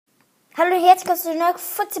Hallo, herzlich willkommen zu einer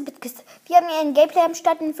Futzebit-Kiste. Wir haben hier ein Gameplay am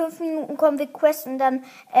Start. In 5 Minuten kommen wir Quest und dann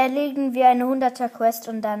erledigen wir eine 100er-Quest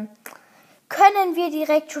und dann können wir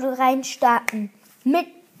direkt schon reinstarten. Mit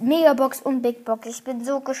Megabox und Big Box. Ich bin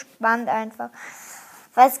so gespannt einfach.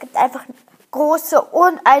 Weil es gibt einfach große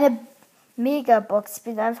und eine Megabox. Ich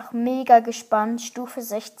bin einfach mega gespannt. Stufe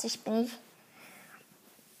 60 bin ich.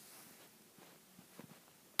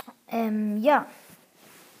 Ja.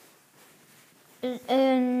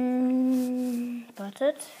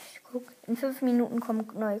 Wartet, ich guck. In 5 Minuten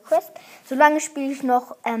kommt neue Quest. Solange spiele ich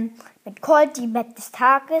noch mit Colt die Map des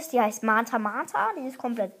Tages. Die heißt Mata Mata. Die ist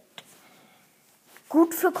komplett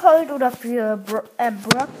gut für Colt oder für Brock, wenn du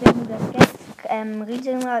das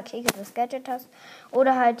Riesige das Gadget hast.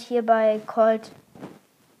 Oder halt hier bei Colt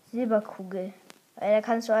Silberkugel. Weil da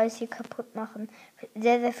kannst du alles hier kaputt machen.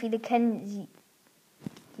 Sehr, sehr viele kennen die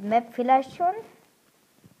Map vielleicht schon.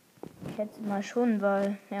 Ich schätze mal schon,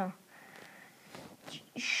 weil, ja, die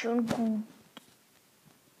ist schon gut.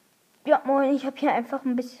 Ja, moin, ich habe hier einfach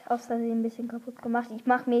ein bisschen aus Versehen ein bisschen kaputt gemacht. Ich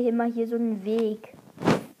mache mir immer hier so einen Weg.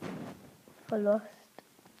 Verlost.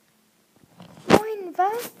 Moin,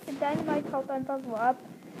 was? Deine Mike haut einfach so ab.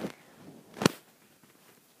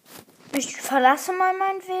 Ich verlasse mal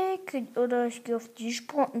meinen Weg oder ich gehe auf die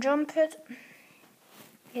Jump Pit.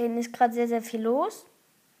 Hier hinten ist gerade sehr, sehr viel los.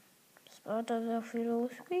 War da sehr viel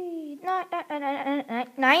los?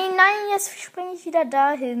 Nein, jetzt springe ich wieder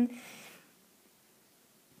dahin.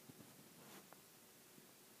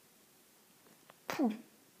 Puh.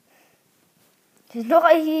 Noch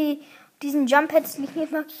diesen Jump-Pads liegen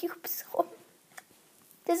immer Cubes rum.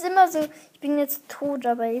 Das ist immer so, ich bin jetzt tot,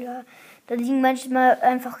 aber ja, da liegen manchmal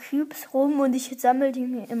einfach Cubes rum und ich sammle die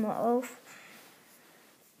mir immer auf.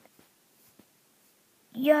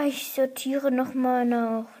 Ja, ich sortiere nochmal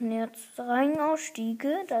nach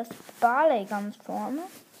Reingausstiege. Da ist Barley ganz vorne.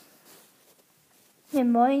 Ja,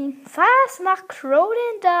 moin. Was macht Crow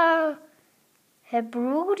denn da? Herr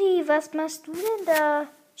Brody, was machst du denn da?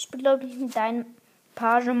 Ich bin, glaube ich, mit deinem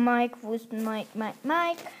Page Mike. Wo ist denn Mike?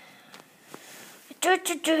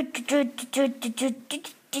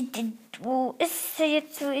 Wo ist er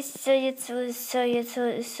jetzt?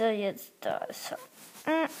 Da ist er.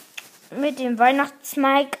 Mit dem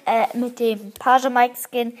Weihnachts-Mike, mit dem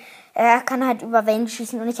Page-Mike-Skin, er kann halt über Wände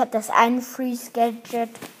schießen und ich habe das eine Freeze-Gadget.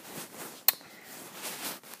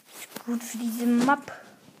 Ist gut für diese Map.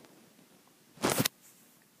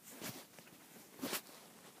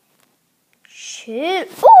 Chill.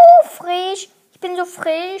 Oh, frisch. Ich bin so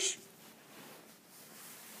frisch.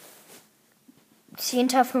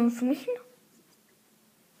 10:05 Minuten.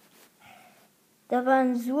 Da war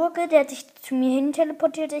ein Surge, der hat sich zu mir hin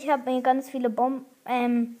teleportiert. Ich habe mir ganz viele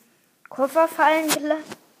Koffer fallen gelassen.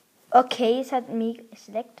 Okay, es hat es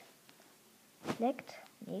leckt.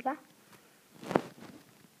 Mega.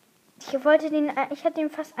 Ich hatte den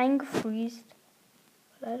fast eingefriest.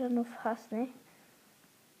 Leider nur fast, ne?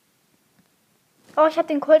 Oh, ich habe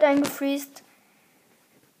den Colt eingefriest.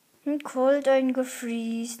 Nein.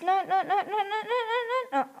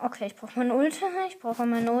 Okay, ich brauche meine Ult.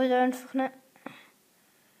 Einfach, ne?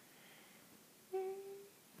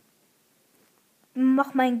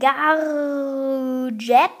 Mach mein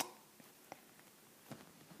Gadget.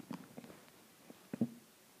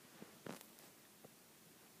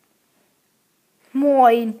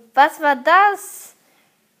 Moin, was war das?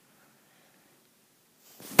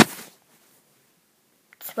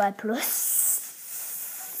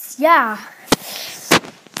 2+. Ja,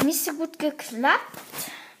 nicht so gut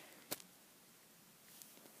geklappt.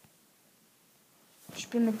 Ich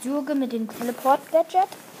spiele mit Surge, mit dem Teleport-Gadget.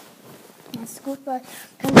 Das ist gut, weil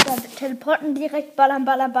kann ich da teleporten, direkt ballern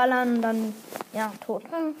und dann, ja, tot.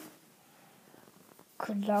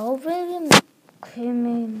 Glaube, wir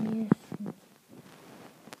können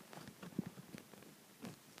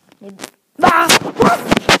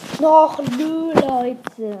noch,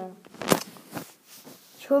 Leute.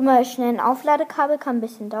 Ich hole mal schnell ein Aufladekabel, kann ein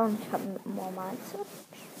bisschen dauern. Ich habe mit normal zu.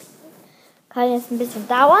 Kann jetzt ein bisschen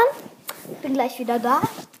dauern. Ich bin gleich wieder da.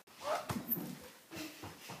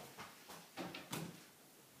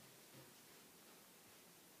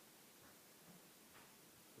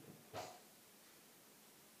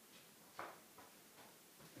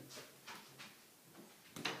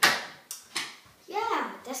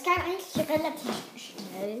 Das ging eigentlich relativ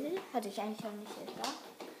schnell. Hatte ich eigentlich auch nicht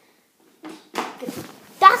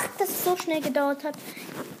gedacht, dass es so schnell gedauert hat.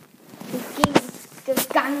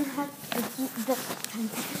 Gegangen hat.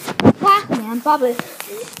 Ach, mehr ein Bubble.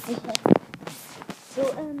 So,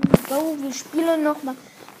 wir spielen nochmal.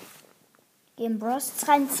 Gehen Bros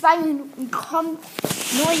rein. 2 Minuten kommt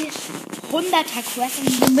neues 100er Quest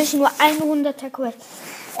und wir müssen nur eine 100er Quest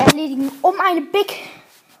erledigen, um eine Big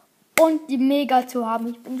und die Mega zu haben.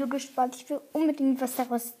 Ich bin so gespannt. Ich will unbedingt was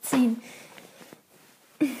daraus ziehen.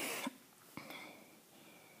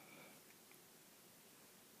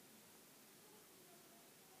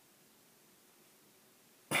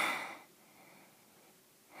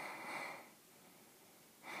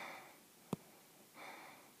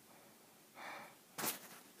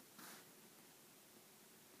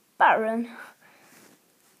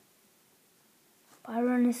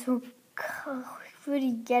 Byron ist so krass. Ich würde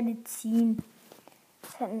ihn gerne ziehen.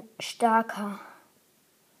 Das ist ein starker.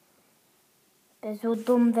 Wäre so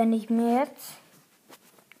dumm, wenn ich mir jetzt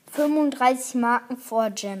 35 Marken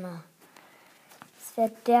vorgemme. Das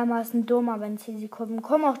wäre dermaßen dumm, aber wenn sie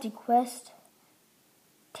kommen auch die Quest.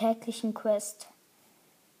 Täglichen Quest.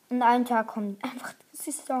 Und einen Tag kommt einfach die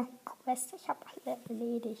Saison-Quest. Ich habe alle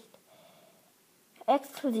erledigt.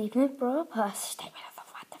 Exklusiv mit Brawl Pass. Ich denke mir einfach,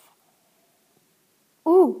 what the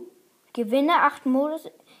fuck? Gewinne 8 Modus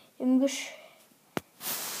im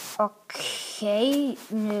Okay,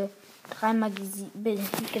 nö. 3-mal gewinne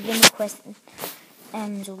Questen.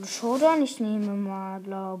 Solo Showdown. Ich nehme mal,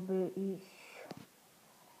 glaube ich,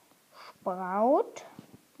 Sprout.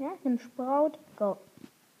 Ja, ich nehme Sprout. Go.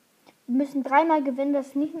 Wir müssen 3-mal gewinnen. Das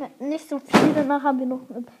ist nicht so viel. Danach haben wir noch.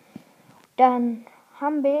 Dann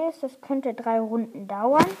haben wir es. Das könnte 3 Runden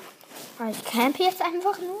dauern. Aber ich campe jetzt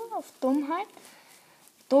einfach nur auf Dummheit.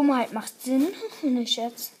 Dummheit macht Sinn, finde ich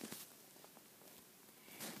jetzt.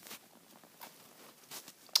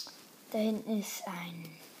 Da hinten ist ein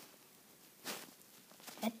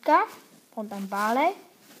Edgar und ein Barley.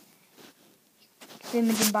 Ich will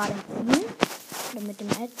mit dem Barley ziehen. Oder mit dem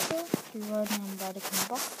Edgar. Die beiden haben beide keinen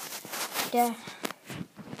Bock.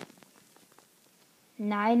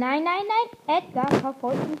 Nein. Edgar,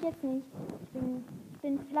 verfolgt mich jetzt nicht. Ich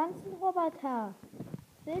bin Pflanzenroboter.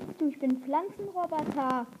 Was willst du? Ich bin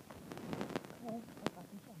Pflanzenroboter. Okay, das war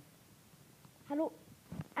nicht an. Hallo,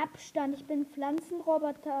 Abstand. Ich bin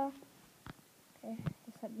Pflanzenroboter. Okay,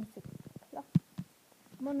 das hat nicht so geklappt.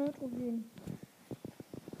 Mal Neutrogen.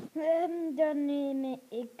 Dann nehme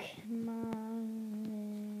ich mal.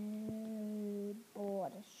 Boah,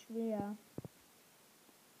 das ist schwer.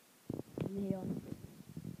 Leon.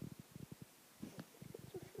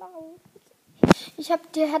 Ich bin so schlau.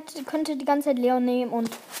 Konnte die ganze Zeit Leon nehmen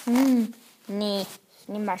und. Nee, ich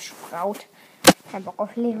nehme mal Sprout. Kein Bock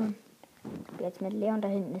auf Leon. Ich bin jetzt mit Leon, da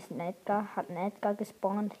hinten ist ein Edgar. Hat ein Edgar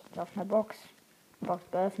gespawnt. Ich gehe auf eine Box. Box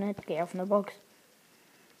geöffnet, gehe auf eine Box.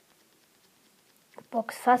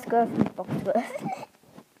 Box fast geöffnet, Box geöffnet.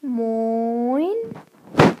 Moin.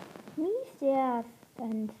 Wie ist der? Da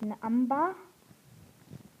hinten ist eine Amber.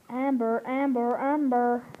 Amber.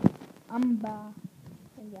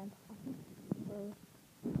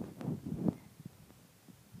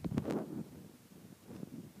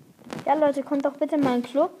 Ja, Leute, kommt doch bitte in meinen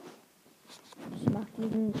Club. Ich mache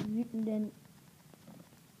diesen wütenden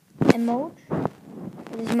Emote.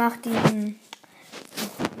 Also ich mache diesen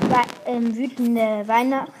wütende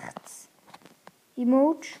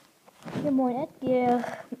Weihnachts-Emote. Hier, moin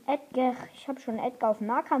Edgar. Ich habe schon Edgar auf dem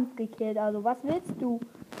Nahkampf gekillt. Also was willst du?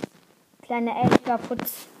 Kleiner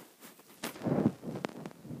Edgar-Putz.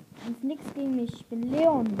 Kannst nichts gegen mich. Ich bin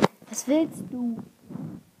Leon. Was willst du?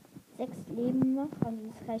 6 Leben noch. Also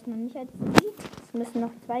das reicht noch nicht als Sieg. Es müssen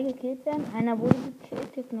noch 2 gekillt werden. Einer wurde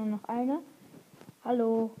gekillt. Jetzt nur noch einer.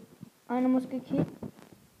 Hallo. Einer muss gekillt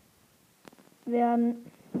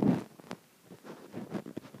werden.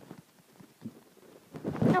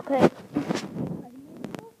 Okay.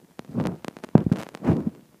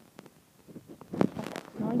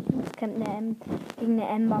 Ich kämpfe gegen eine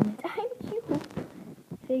Ember mit einem Cube.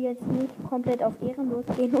 Ich will jetzt nicht komplett auf ehrenlos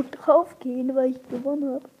gehen und drauf gehen, weil ich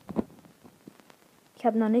gewonnen habe. Ich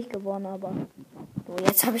habe noch nicht gewonnen, aber so,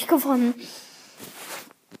 jetzt habe ich gewonnen.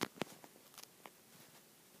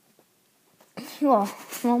 Ja,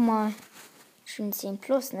 nochmal schön 10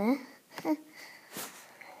 plus, ne?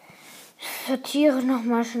 Sortiere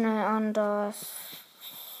nochmal schnell anders.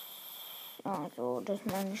 Also, das ist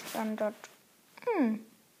mein Standard.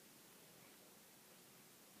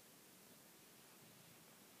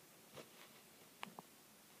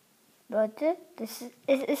 Leute, es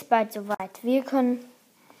ist bald soweit. Wir können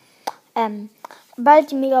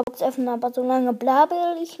bald die Megabox öffnen, aber so lange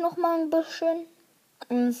blabel ich noch mal ein bisschen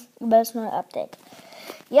über das neue Update.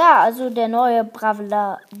 Ja, also die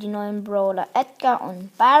neuen Brawler Edgar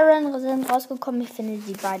und Byron sind rausgekommen. Ich finde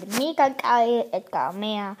sie beide mega geil. Edgar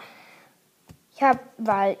mehr.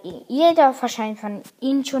 Weil jeder wahrscheinlich von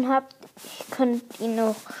ihnen schon habt, ich könnt ihn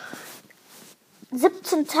noch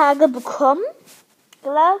 17 Tage bekommen.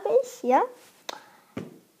 glaube ich, ja.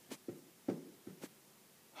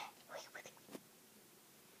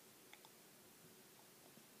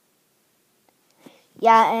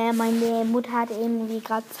 Ja, meine Mutter hat irgendwie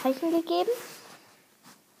gerade Zeichen gegeben.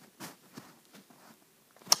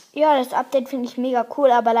 Ja, das Update finde ich mega cool,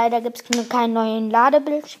 aber leider gibt es keinen neuen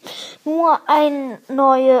Ladebildschirm. Nur ein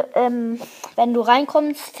neue, wenn du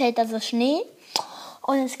reinkommst, fällt da so Schnee.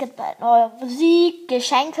 Und es gibt halt neue Musik,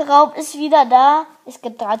 Geschenkeraum ist wieder da. Es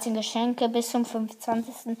gibt 13 Geschenke bis zum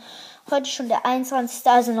 25. Heute schon der 21.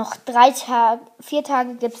 Also noch 4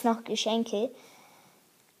 Tage gibt es noch Geschenke.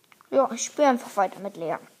 Ja, ich spiele einfach weiter mit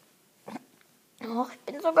Lea. Oh, ich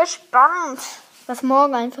bin so gespannt, was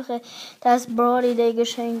morgen einfach das Brody Day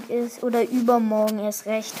Geschenk ist. Oder übermorgen erst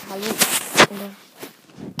recht. Hallo.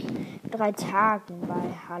 In 3 Tagen,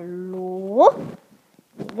 weil hallo.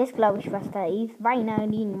 Das glaube ich, was da ist.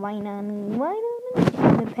 Weihnachten. Ich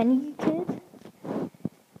habe eine Penny gekillt.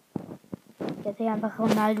 Der hat sich einfach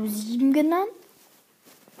Ronaldo 7 genannt.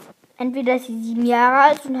 Entweder ist sie 7 Jahre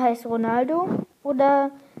alt und heißt Ronaldo.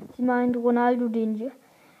 Oder sie meint Ronaldo den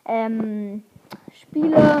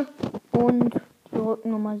Spieler und die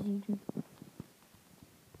Rückennummer 7.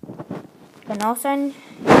 Kann auch sein.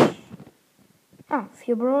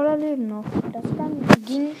 4 Brawler leben noch. Das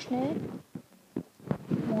ging schnell.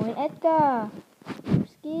 Moin Edgar.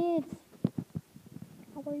 Was geht's?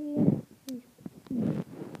 Aber hier.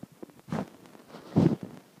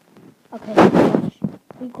 Okay.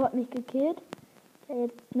 Rico hat mich gekillt. Der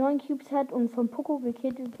jetzt 9 Cubes hat und vom Poco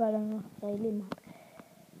gekillt ist, weil er noch 3 Leben hat.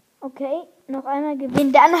 Okay, noch einmal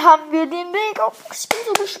gewinnen. Dann haben wir den Weg. Ich bin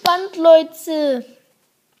so gespannt, Leute.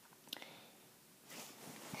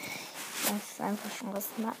 Das ist einfach schon was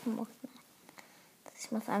machen muss.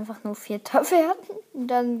 Ich muss einfach nur 4 werden. Und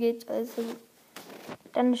dann geht's also.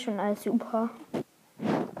 Dann ist schon alles super.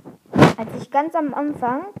 Als ich ganz am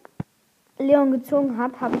Anfang Leon gezogen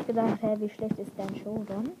habe, habe ich gedacht, hey, wie schlecht ist dein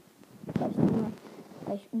Showdown?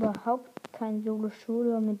 Weil ich überhaupt kein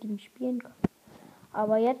Solo-Showdown mit ihm spielen kann.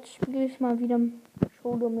 Aber jetzt spiele ich mal wieder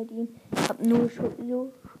Showdown mit ihm. Ich habe nur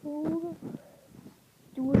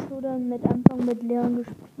Duo-Showdown mit Anfang mit Leon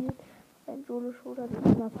gespielt. Ein Solo-Showdown,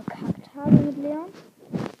 den ich mal verkackt habe mit Leon.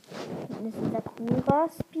 Dann ist der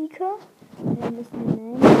Kura-Speaker. Dann ist eine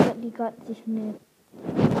Name, die gerade sich eine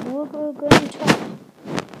Uhr gegönnt hat.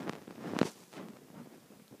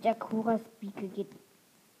 Der Kura-Speaker geht.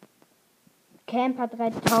 Camper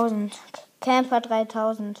 3000. Camper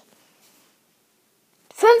 3000.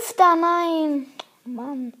 5. Nein.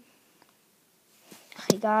 Mann. Ach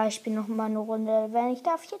egal, ich bin noch mal eine Runde. Wenn ich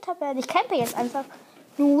da 4. werde. Ich campe jetzt einfach.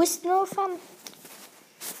 No ist no fun.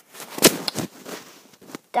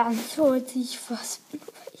 Dann sollte ich was.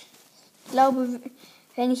 Ich glaube,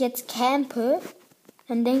 wenn ich jetzt campe,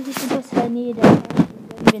 dann denke ich mir, dass nee, da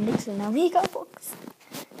werden wir nichts in der Megabox.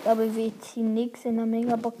 Ich glaube, wir ziehen nichts in der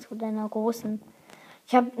Megabox oder einer großen.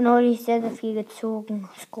 Ich habe neulich sehr, sehr viel gezogen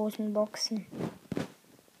aus großen Boxen.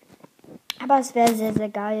 Aber es wäre sehr, sehr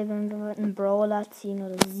geil, wenn wir einen Brawler ziehen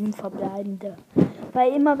oder 7 verbleibende.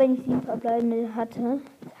 Weil immer, wenn ich 7 verbleibende hatte,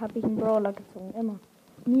 habe ich einen Brawler gezogen. Immer.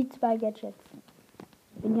 Nie 2 Gadgets.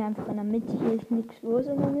 Bin hier einfach in der Mitte. Hier ist nichts los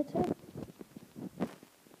in der Mitte.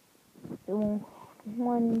 So.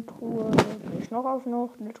 Meine Truhe. Ich noch auf noch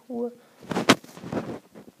eine Truhe.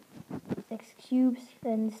 6 Cubes.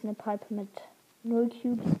 Dann ist eine Pipe mit 0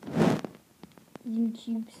 Cubes. 7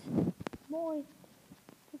 Cubes. Moin.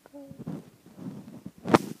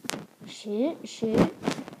 Chill.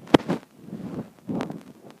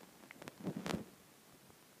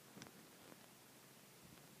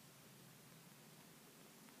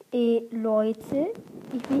 Leute,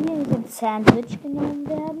 ich will hier nicht ins Sandwich genommen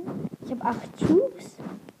werden. Ich habe 8 Cubes.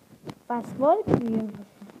 Was wollt ihr?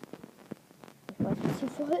 Ich weiß nicht, zu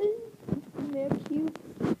voll. Mehr Cubes.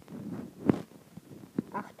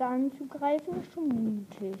 8 anzugreifen ist schon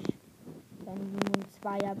mutig. Wenn du nur ein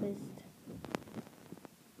Zweier bist.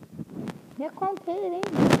 Ja, komm, kill den.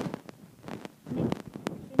 Den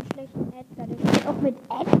schlechten Edgar. Der spielt auch mit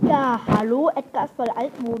Edgar. Hallo, Edgar ist voll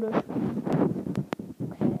altmodisch.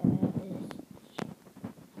 Okay,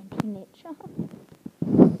 ein Teenager.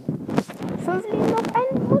 5 Leben noch.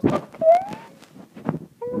 Einen muss noch killen.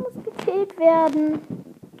 Einer muss gekillt werden.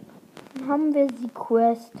 Dann haben wir die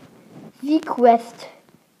Quest.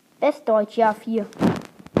 Westdeutsch, ja, 4.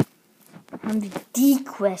 Dann haben wir die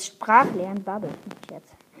Quest. Sprachlernen, Bubble.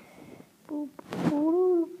 Jetzt.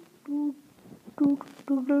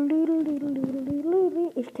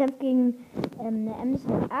 Ich kämpfe gegen eine Ems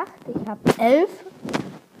mit 8. Ich habe 11.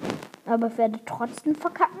 Aber ich werde trotzdem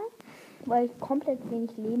verkacken, weil ich komplett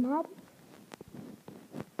wenig Leben habe.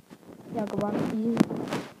 Ja, gewonnen.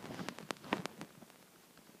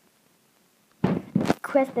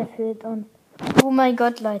 Quest erfüllt und... Oh mein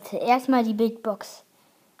Gott, Leute. Erstmal die Big Box.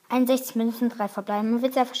 61 Münzen, 3 verbleiben.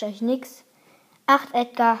 Wird sehr wahrscheinlich nix. 8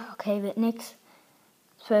 Edgar. Okay, wird nix.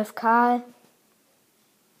 12 Karl.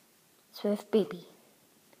 12 Baby.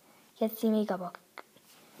 Jetzt die Megabox.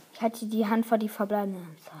 Ich hatte die Hand vor die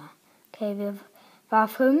verbleibenden. Okay, war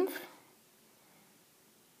 5.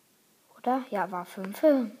 Oder? Ja, war 5.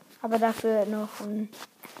 Aber dafür noch ein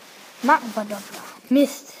Markenverdoppler.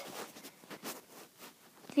 Mist.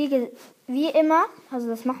 Wie immer, also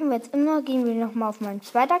das machen wir jetzt immer, gehen wir nochmal auf meinen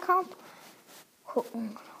zweiten Account.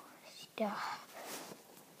 Gucken. Ja.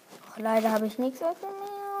 Ach, leider habe ich nichts mehr.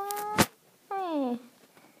 Hey.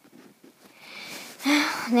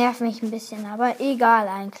 Nervt mich ein bisschen, aber egal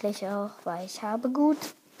eigentlich auch, weil ich habe gut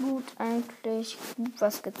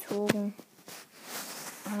was gezogen.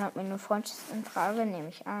 Man hat mir eine Freundschaftsanfrage, nehme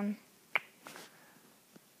ich an.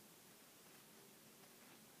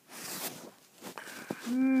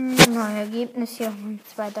 Neues Ergebnis hier auf meinem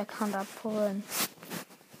zweiten Account abholen.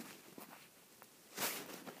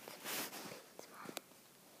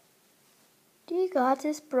 Die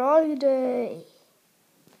gratis Brawl Day.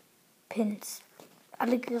 Pins.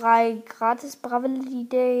 Alle 3 gratis Brawl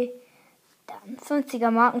Day. Dann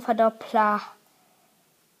 50er Markenverdoppler.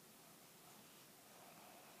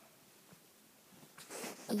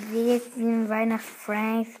 Ich will jetzt den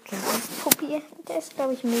Weihnachts-Frank-Skin ausprobieren. Der ist,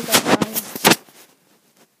 glaube ich, mega geil.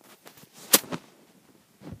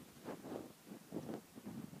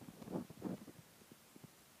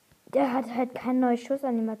 Der hat halt keine neue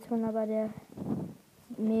Schussanimation, aber der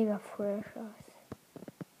sieht mega fresh aus.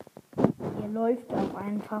 Der läuft auch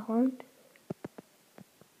einfach und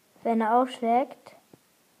wenn er aufschlägt,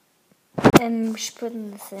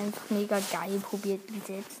 spüren das einfach mega geil. Probiert ihn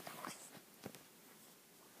selbst aus.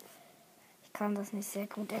 Ich kann das nicht sehr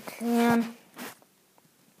gut erklären.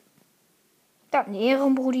 Da hat ein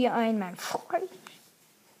Ehrenbrudi ein, mein Freund.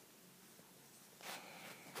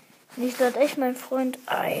 Ich lade echt meinen Freund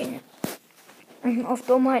ein. Auf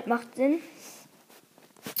Dummheit macht Sinn.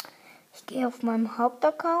 Ich gehe auf meinem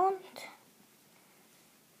Hauptaccount.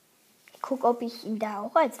 Ich gucke, ob ich ihn da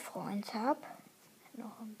auch als Freund habe.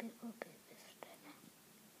 Noch ein bisschen.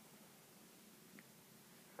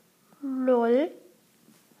 Lol.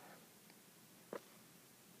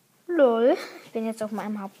 Ich bin jetzt auf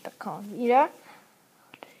meinem Hauptaccount wieder.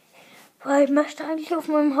 Weil ich möchte eigentlich auf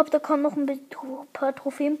meinem Hauptaccount noch ein paar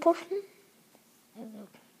Trophäen pushen. Also.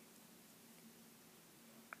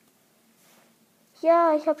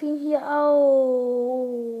 Ja, ich habe ihn hier auch.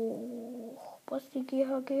 Was die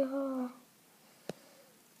GH.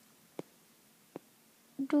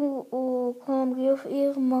 Du, oh, komm, geh auf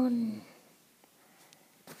Ehrenmann.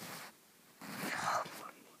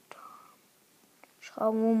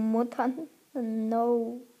 Schraubenmuttern.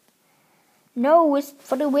 No. No is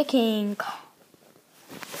for the Wiking.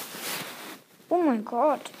 Oh mein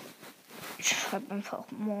Gott. Ich schreibe einfach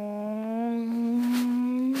morgen.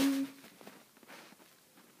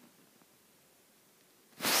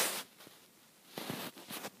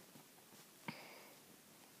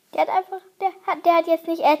 Der hat jetzt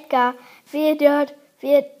nicht Edgar.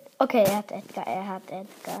 Okay, er hat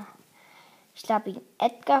Edgar. Ich schlage ihm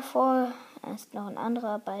Edgar vor. Da ist noch ein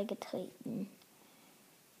anderer beigetreten.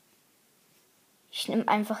 Ich nehme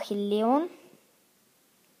einfach hier Leon.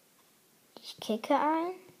 Ich kicke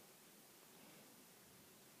ein.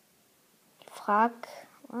 Ich frag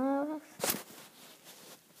was.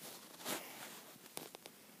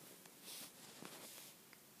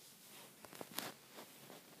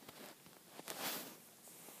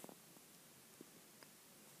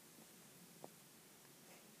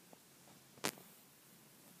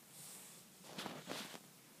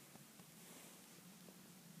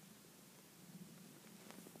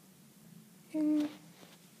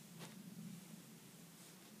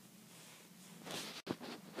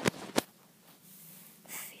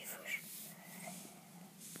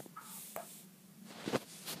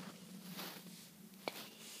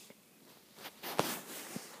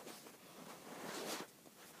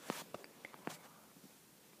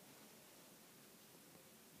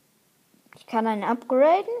 Ich kann einen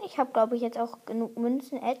upgraden. Ich habe, glaube ich, jetzt auch genug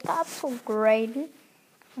Münzen, Edgar abzugraden.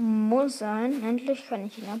 Muss sein. Endlich kann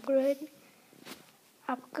ich ihn upgraden.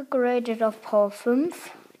 Abgegradet auf Power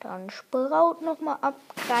 5. Dann Sprout nochmal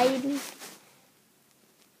upgraden.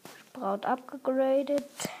 Sprout abgegradet.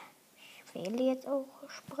 Ich wähle jetzt auch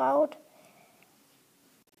Sprout.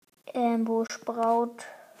 Wo Sprout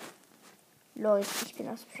läuft. Ich bin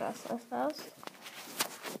aus Plus raus.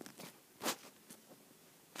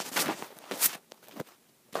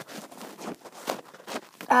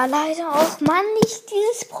 leider auch, Mann,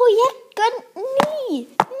 dieses Projekt gönnt nie.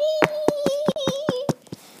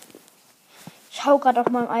 Ich schau gerade auf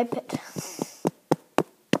meinem iPad.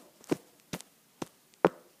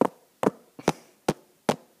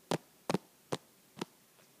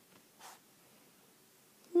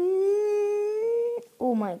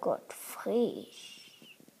 Oh mein Gott, frisch.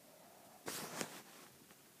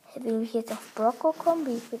 Will ich jetzt auf Brocco kommen?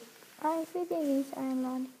 Ich will den nicht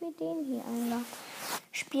einladen. Ich will den hier einladen.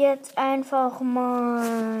 Ich spiele jetzt einfach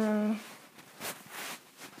mal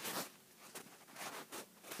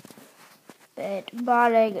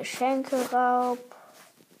Barley Geschenkeraub.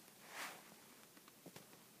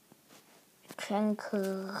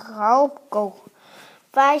 Go.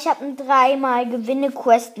 Weil ich habe eine 3-mal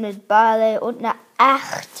Gewinne-Quest mit Barley und eine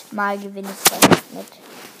 8-mal Gewinne-Quest mit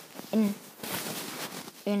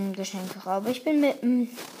in Geschenkeraub. Ich bin mit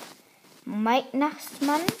Mike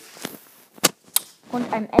Nachtmann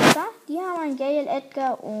und einem Edgar. Die haben einen Gale,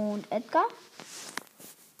 Edgar und Edgar.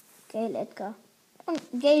 Gale, Edgar. Und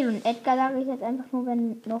Gale und Edgar sage ich jetzt einfach nur,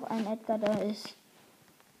 wenn noch ein Edgar da ist.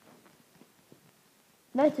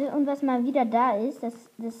 Leute, und was mal wieder da ist, das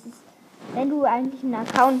ist, wenn du eigentlich einen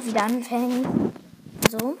Account wieder anfängst,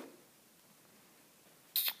 so,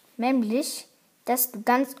 nämlich, dass du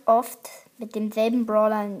ganz oft mit demselben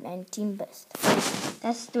Brawler in einem Team bist.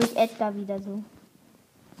 Das ist durch Edgar wieder so.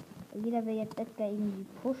 Jeder will jetzt Edgar irgendwie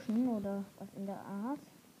pushen oder was in der Art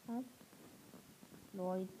hat.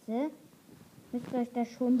 Leute, müsst ihr euch das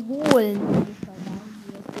schon holen.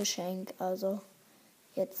 Das Geschenk, also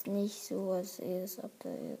jetzt nicht so, was ist, ob da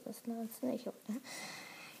das nicht, oder?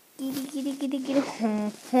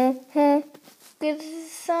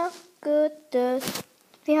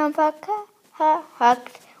 Wir haben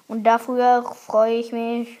verkackt und dafür freue ich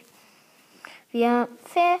mich. Wir haben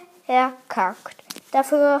verkackt.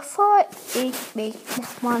 Dafür freue ich mich.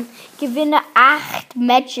 Man gewinne 8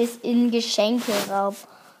 Matches in Geschenkeraub.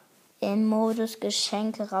 Im Modus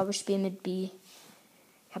Geschenkeraub. Ich spiele mit B.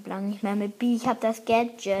 Ich habe lange nicht mehr mit B. Ich habe das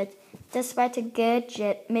Gadget. Das zweite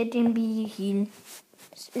Gadget mit dem B hin.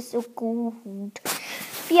 Das ist so gut.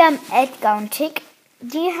 Wir haben Edgar und Tick.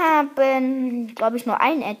 Die haben, glaube ich, nur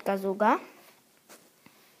einen Edgar sogar.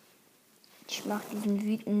 Ich mache diesen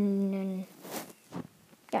wütenden.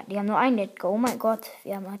 Ja, die haben nur einen Edgar. Oh mein Gott.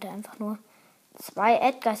 Wir haben heute einfach nur 2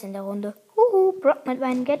 Edgars in der Runde. Brock mit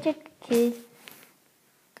meinem Gadget gekillt.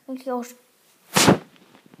 Kann ich auch.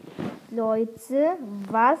 Leute,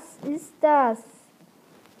 was ist das?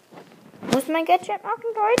 Muss mein Gadget machen,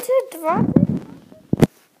 Leute? Warten.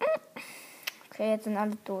 Okay, jetzt sind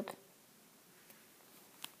alle tot.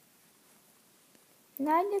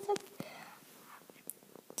 Nein, jetzt hab ich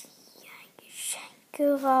ein Geschenk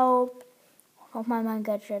geraubt. Nochmal mein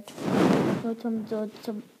Gadget. Nur zum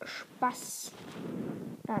Spaß.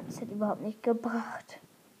 Nein, das hat überhaupt nicht gebracht.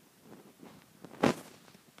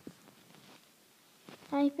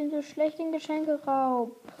 Nein, ich bin so schlecht in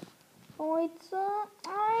Geschenkeraub. Leute,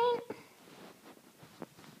 nein.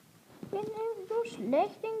 Ich bin so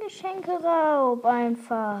schlecht in Geschenkeraub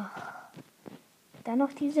einfach. Dann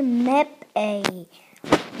noch diese Map, ey.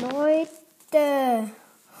 Leute.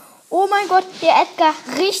 Oh mein Gott, der Edgar.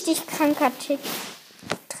 Richtig kranker Trick.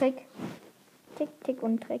 Tick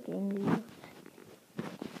und Trick irgendwie.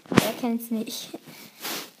 Wer kennt's nicht?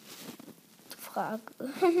 Frage.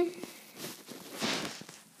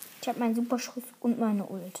 Ich habe meinen Superschuss und meine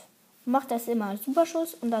Ult. Mach das immer.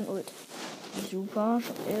 Superschuss und dann Ult.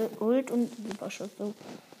 Ult und Superschuss. So.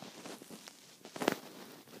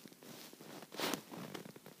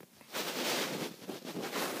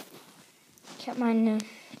 Ich habe meine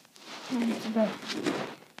Super.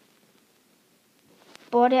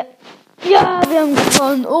 Boah, der. Ja, wir haben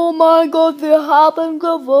gewonnen. Oh mein Gott, wir haben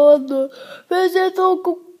gewonnen. Wir sind so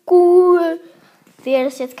cool. Wäre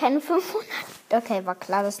das jetzt keine 500? Okay, war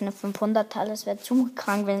klar, dass eine 500er, das wäre zu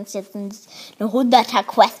krank, wenn es jetzt eine 100er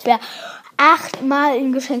Quest wäre. 8-mal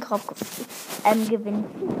in Geschenkeraub gewinnen.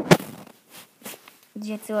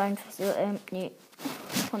 Jetzt so einfach so,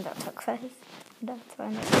 100er Quest.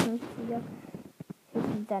 250er.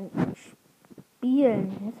 Und dann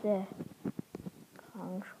spielen. Das wäre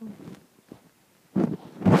krank schon.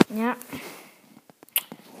 Ja.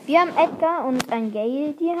 Wir haben Edgar und ein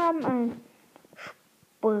Gale, die haben ein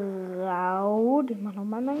Sprau. Ich mach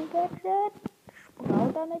nochmal mein Gadget. Sprau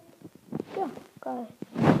damit. Ja, geil.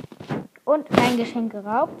 Und ein Geschenk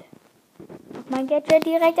geraubt. Mein Gadget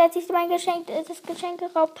direkt, als ich das Geschenk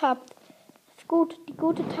geraubt habe. Das ist gut, die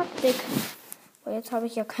gute Taktik. Aber jetzt habe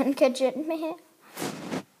ich ja kein Gadget mehr.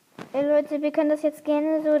 Ey Leute, wir können das jetzt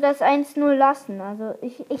gerne so das 1-0 lassen. Also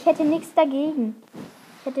ich hätte nichts dagegen.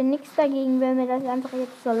 Ich hätte nichts dagegen, wenn wir das einfach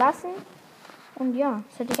jetzt so lassen. Und ja,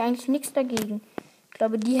 das hätte ich eigentlich nichts dagegen. Ich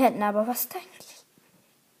glaube, die hätten aber was eigentlich.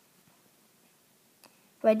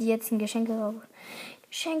 Weil die jetzt ein Geschenk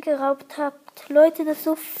geraubt habt. Leute, das ist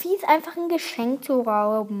so fies, einfach ein Geschenk zu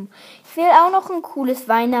rauben. Ich will auch noch ein cooles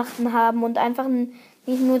Weihnachten haben und einfach nicht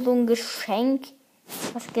nur so ein Geschenk,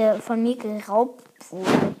 was von mir geraubt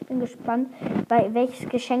wurde. Ich bin gespannt, welches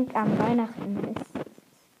Geschenk am Weihnachten ist.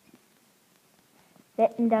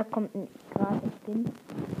 Wetten, da kommt ein gratis Skin.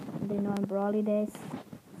 In den neuen Brawly Days.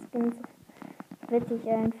 Skins. Witzig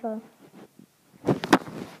einfach.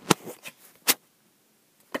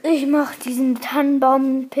 Ich mach diesen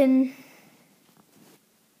Tannenbaum-Pin.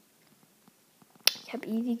 Ich habe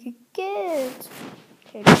easy gekillt.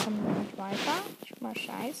 Okay, wir kommen nicht weiter. Ich mal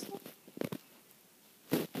scheiße.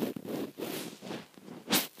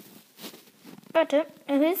 Leute,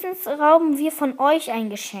 höchstens rauben wir von euch ein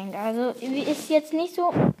Geschenk. Also ist jetzt nicht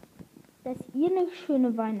so, dass ihr eine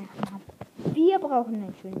schöne Weihnachten habt. Wir brauchen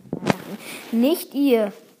ein schönes Weihnachten. Nicht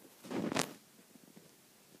ihr.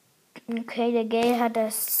 Okay, der Gay hat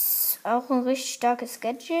das auch ein richtig starkes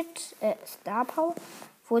Gadget. Star Power.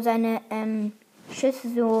 Wo seine Schüsse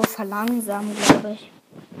so verlangsamen, glaube ich.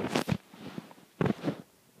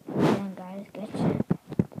 Ein geiles Gadget.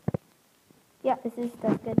 Ja, es ist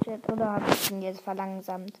das Gadget. Oder habe ich ihn jetzt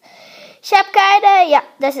verlangsamt? Ich habe keine. Ja,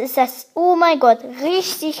 das ist das. Oh mein Gott.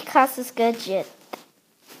 Richtig krasses Gadget.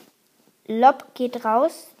 Lob geht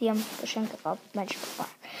raus. Die haben das Geschenk geraubt. Mein Spaß.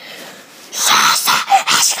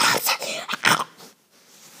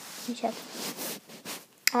 Ich hab.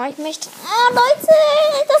 Oh, ich möchte. Oh, Leute.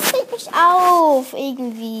 Das regt mich auf.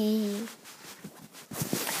 Irgendwie.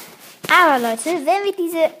 Aber Leute, wenn wir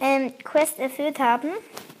diese Quest erfüllt haben,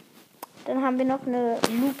 dann haben wir noch eine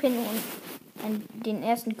Lupin und den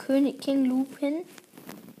ersten King Lupin.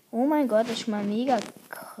 Oh mein Gott, das ist schon mal mega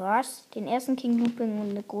krass. Den ersten King Lupin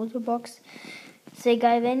und eine große Box. Sehr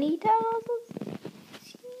geil, wenn ich da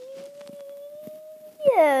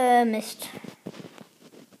Mist.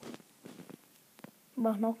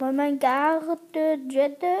 Mach nochmal mein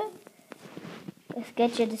Garde-Jette. Das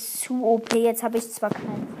Gadget ist zu OP. Jetzt habe ich zwar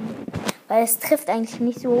keinen. Weil es trifft eigentlich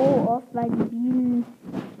nicht so oft, weil die Bienen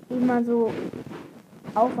immer so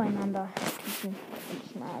aufeinander schießen.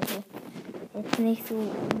 Also jetzt nicht so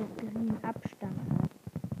einen Abstand hat.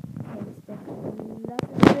 Okay, das ist der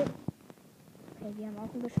Klasse. Okay, die haben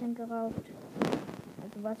auch ein Geschenk geraubt.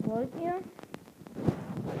 Also was wollt ihr?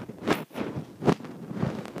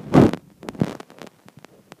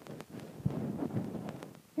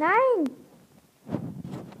 Nein!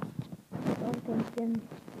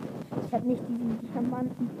 Ich habe nicht diesen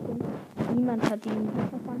Diamanten. Niemand hat diesen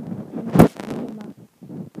Diamanten gemacht.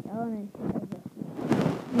 Ja, nicht. Also,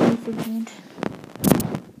 nicht so gut.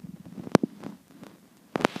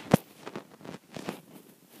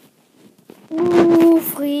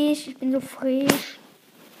 Frisch. Ich bin so frisch.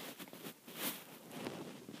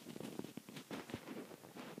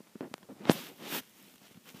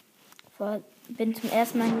 Bin zum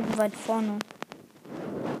ersten Mal hier so weit vorne.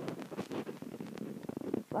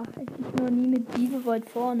 War eigentlich noch nie mit Diebe weit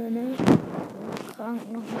vorne, ne? Krank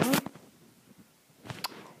nochmal.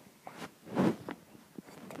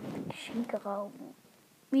 Geschenke rauben.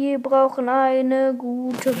 Wir brauchen eine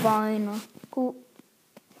gute Weine.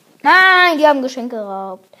 Nein, die haben Geschenke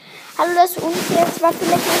geraubt. Hallo, das ist unfair. Das war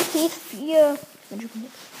vielleicht ein P4.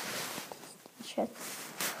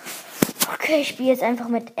 Okay, ich spiele jetzt einfach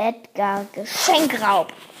mit Edgar.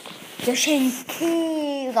 Geschenkraub.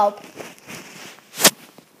 Geschenkraub.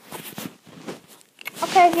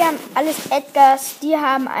 Okay, wir haben alles Edgars. Die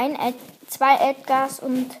haben zwei Edgars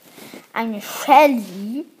und eine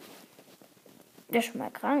Shelly. Das ist schon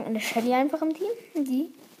mal krank. Eine Shelly einfach im Team.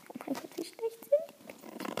 Die. Oh mein Gott, wie schlecht sind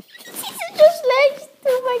die. Die sind so schlecht.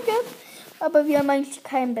 Oh mein Gott. Aber wir haben eigentlich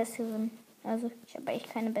keinen besseren. Also, ich habe echt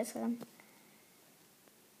keine besseren.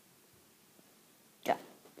 Ja.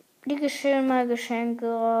 Die schön mal Geschenke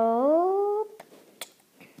geraubt.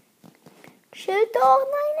 Schild doch.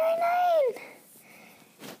 Nein.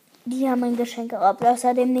 Die haben ein Geschenk geraubt.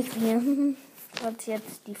 Außerdem nicht wir. Falls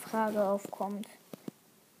jetzt die Frage aufkommt.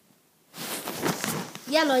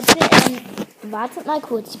 Ja, Leute, wartet mal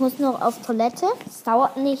kurz. Ich muss noch auf Toilette. Es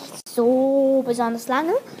dauert nicht so besonders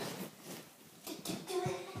lange.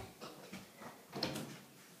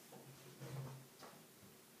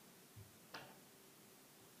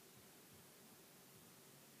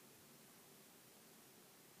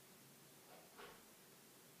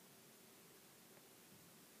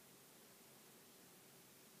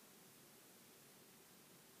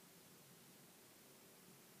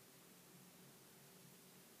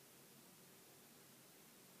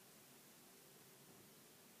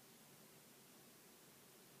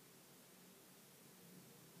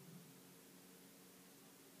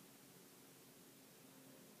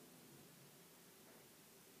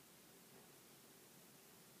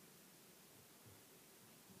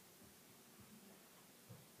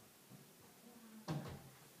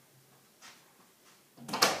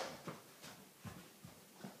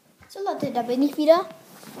 So Leute, da bin ich wieder.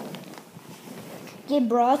 Geh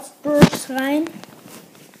Brawl Stars rein.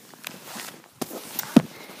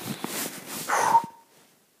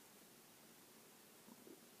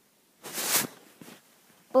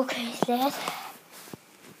 Okay, ich lädt.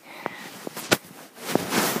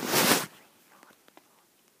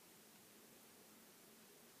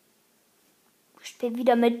 Ich spiele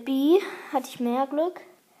wieder mit B. Hatte ich mehr Glück.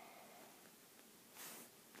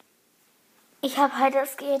 Ich habe halt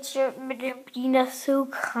das Gadget mit dem B, das ist so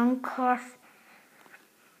krank krass.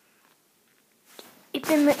 Ich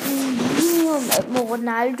bin mit einem Junior und mit einem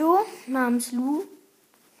Ronaldo namens Lou.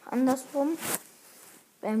 Andersrum.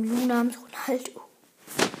 Beim Lou namens Ronaldo.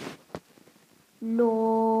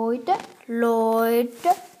 Leute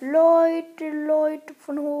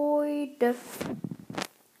von heute.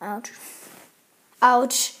 Autsch.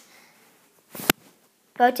 Autsch.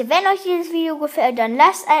 Leute, wenn euch dieses Video gefällt, dann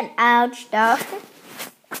lasst ein Autsch da. Leute,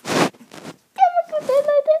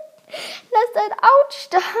 lasst ein Autsch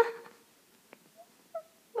da.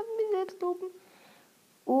 Was mir selbst oben.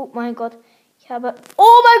 Oh mein Gott.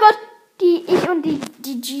 Oh mein Gott. Ich und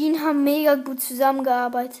die Jean haben mega gut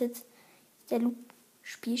zusammengearbeitet. Der Loop.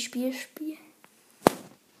 Spiel.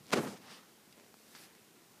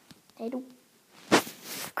 Hey du.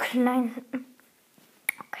 Klein.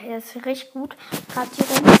 Okay, das ist richtig gut. Gerade hier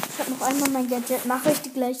rum. Ich habe noch einmal mein Gadget. Mache ich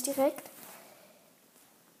die gleich direkt.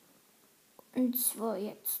 Und zwar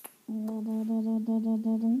jetzt.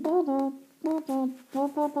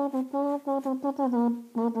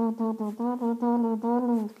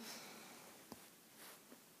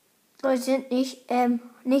 Das sind nicht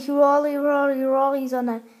Rolly,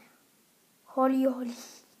 sondern Holly.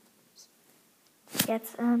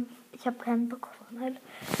 Jetzt, ich habe keinen bekommen. Halt.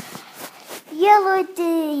 Ja, Leute,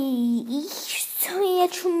 ich soll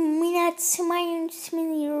jetzt schon wieder 22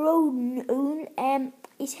 Minuten und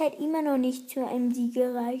ist halt immer noch nicht zu einem Sieg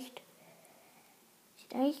gereicht.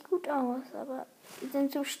 Sieht eigentlich gut aus, aber die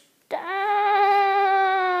sind so stark.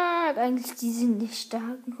 Eigentlich, die sind nicht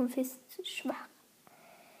stark, nur wir sind zu schwach.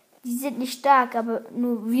 Die sind nicht stark, aber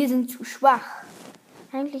nur wir sind zu schwach.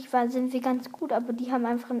 Eigentlich sind wir ganz gut, aber die haben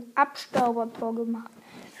einfach ein Abstaubertor gemacht.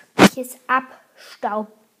 Welches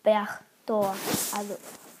Abstaubertor? Also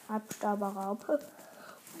Abstauberraupe.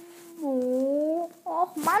 Oh,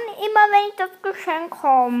 och Mann, immer wenn ich das Geschenk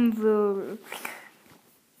haben will.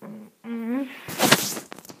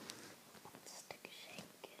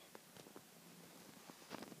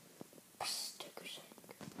 Beste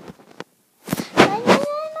Geschenke. Nein,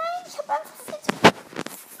 ich habe einfach viel zu viel.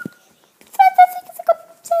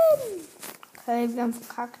 Okay, wir haben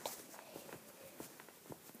verkackt.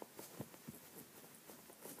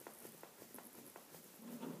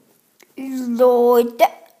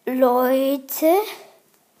 Leute.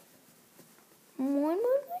 Moin.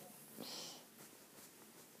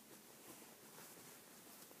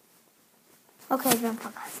 Okay, wir haben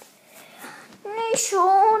verkackt. Nicht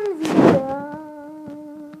schon wieder.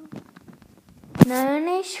 Nein,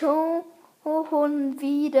 nicht schon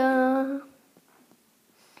wieder.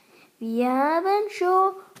 Wir haben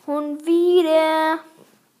schon wieder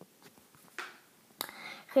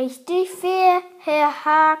richtig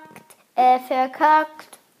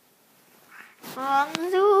verkackt.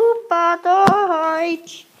 Super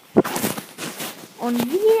Deutsch.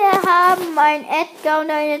 Und wir haben ein Edgar und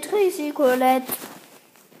eine Trisicolette.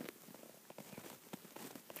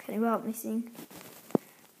 Ich kann überhaupt nicht singen.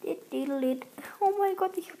 Oh mein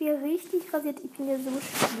Gott, ich habe hier richtig rasiert. Ich bin ja so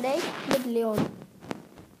schlecht mit Leon.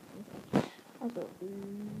 Also,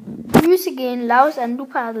 Grüße gehen raus an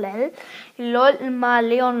Duparallel. Wir wollten mal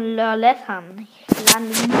Leon Lorlet haben. Ich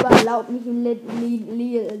lande lieber laut nicht in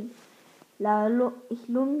Leon. Ich habe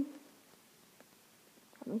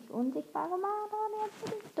mich unsichtbar gemacht und jetzt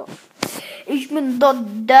bin ich tot. Ich bin dort,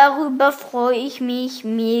 darüber freue ich mich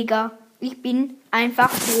mega. Ich bin einfach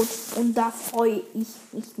tot und da freue ich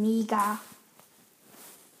mich mega.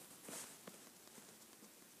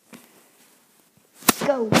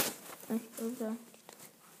 Go. Du klein.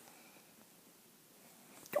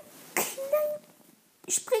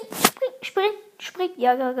 Spring.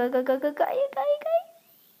 Ja, geil.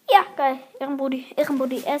 Ja, geil. Ehrenbody.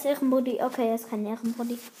 Er ist Ehrenbody. Okay, er ist kein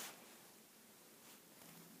Ehrenbody.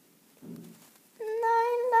 Nein,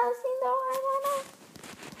 lass ihn doch einfach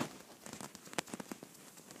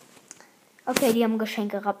noch. Okay, die haben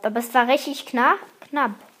Geschenke geraubt. Aber es war richtig knapp.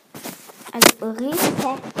 Also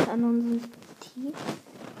Respekt an unser Team.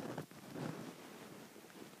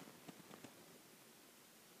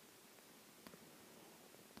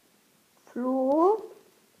 Flo.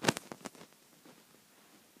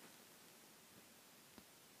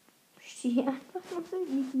 ziehe einfach nur so,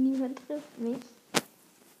 niemand trifft mich.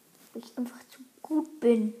 Weil ich einfach zu gut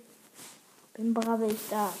bin. Bin Bravel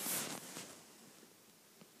Stars.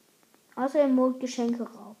 Außer im Mond Geschenke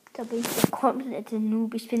raubt. Da bin ich der komplette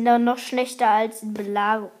Noob. Ich bin da noch schlechter als in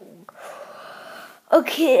Belagerung.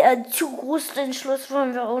 Okay, zu groß den Schluss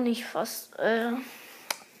wollen wir auch nicht fast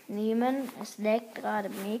nehmen. Es laggt gerade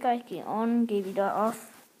mega. Ich gehe on, gehe wieder off.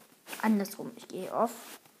 Andersrum, ich gehe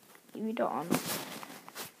off, gehe wieder on.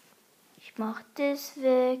 Ich mach das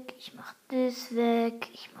weg, ich mach das weg,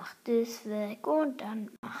 ich mach das weg und dann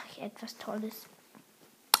mache ich etwas Tolles.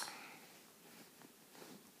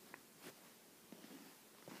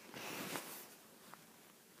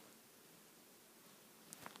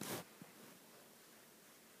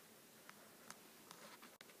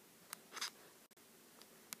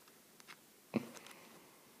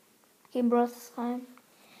 Gehen Bros rein.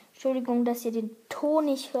 Entschuldigung, dass ihr den Ton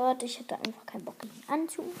nicht hört. Ich hatte einfach keinen Bock, ihn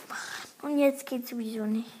anzumachen. Und jetzt geht's sowieso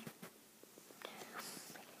nicht.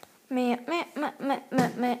 Mehr.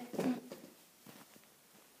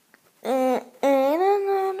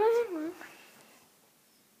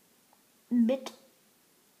 Mit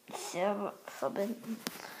Server verbinden.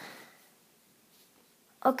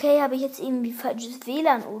 Okay, habe ich jetzt irgendwie falsches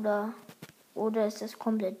WLAN oder ist das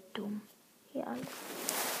komplett dumm? Hier alles.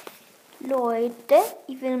 Leute,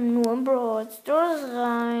 ich will nur in Brawl Stars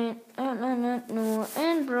rein. Nur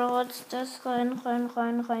in Brawl Stars rein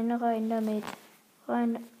damit.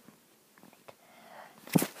 Rein.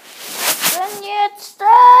 Wenn jetzt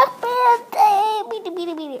das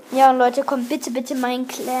bitte. Ja, Leute, kommt bitte mein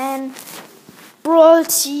Clan. Brawl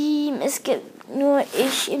Team. Es gibt nur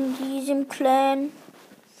ich in diesem Clan.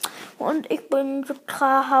 Und ich bin so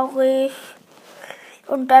traurig.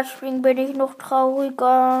 Und deswegen bin ich noch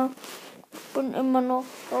trauriger. Ich bin immer noch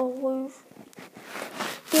traurig.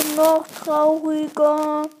 Ich bin noch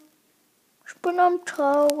trauriger. Ich bin am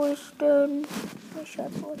traurigsten. Ich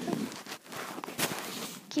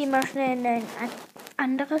geh mal schnell in ein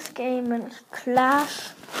anderes Game, in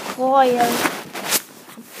Clash Royale.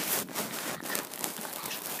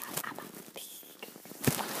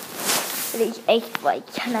 Will ich echt, weil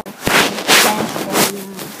ich kann einfach Clash Royale.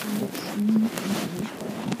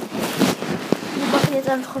 Wir machen jetzt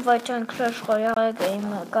einfach weiter in Clash Royale Game.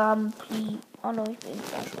 Gameplay. Hallo, ich bin in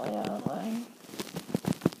Clash Royale rein.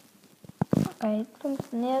 Okay,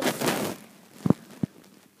 funktioniert.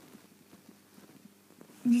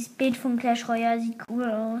 Dieses Bild von Clash Royale sieht cool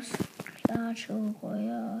aus. Clash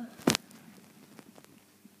Royale.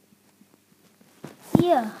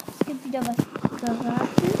 Hier, es gibt wieder was gratis.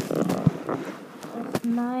 Ach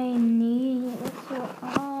nein, nee, ist so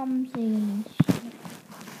armselig.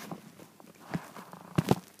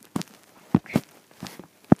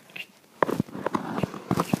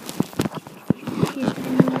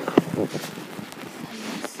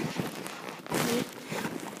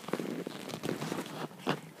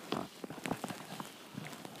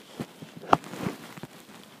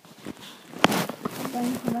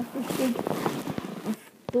 Was steht auf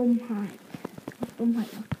Dummheit? Auf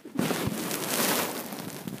Dummheit noch.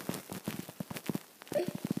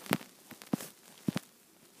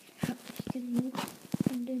 Ich hab nicht genug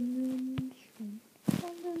von den Münzen.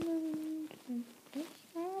 Ich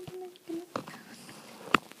habe nicht genug.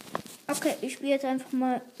 Okay, ich spiele jetzt einfach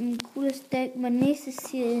mal ein cooles Deck. Mein nächstes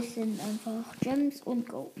Ziel sind einfach Gems und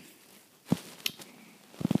Go.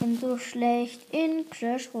 Ich bin so schlecht in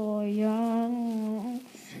Clash Royale.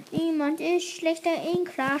 Niemand ist schlechter in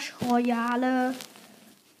Clash Royale.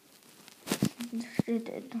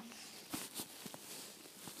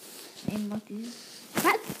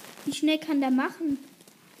 Was? Wie schnell kann der machen?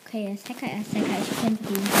 Okay, er ist Hacker. Ich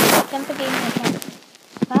kämpfe gegen Hacker.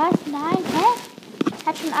 Was? Nein, hä? Ich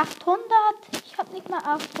hab schon 800. Ich hab nicht mal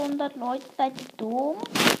 800. Leute, seid ihr dumm?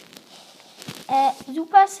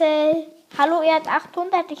 Supercell. Hallo, er hat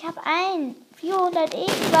 800. Ich hab 400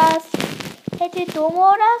 irgendwas. Seid ihr dumm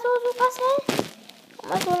oder so, Supercell?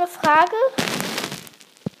 Mal so eine Frage.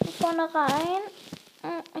 Von vornherein.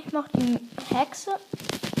 Ich mach die Hexe.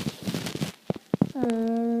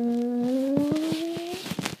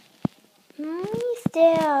 Wie ist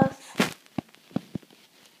das?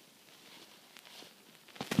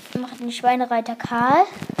 Ich mach den Schweinereiter Karl.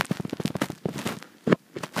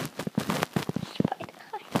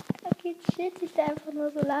 Da geht sich da einfach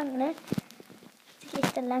nur so lang, ne? Sich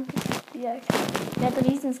echt dann lang gespielt. Der hat ein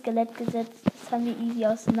Riesenskelett gesetzt. Das haben wir easy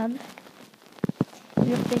auseinander.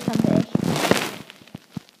 Wirklich haben wir echt.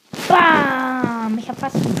 Bam! Ich habe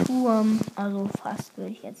fast einen Turm. Also fast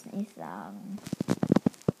würde ich jetzt nicht sagen.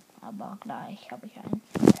 Aber gleich habe ich einen.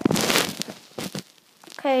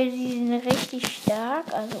 Okay, die sind richtig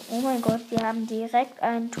stark. Also, oh mein Gott, wir haben direkt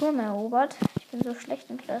einen Turm erobert. Ich bin so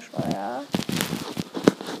schlecht in Clash Royale.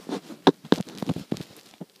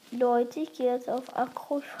 Leute, ich gehe jetzt auf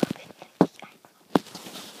Akro.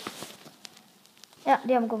 Ja,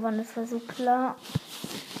 die haben gewonnen, das war so klar.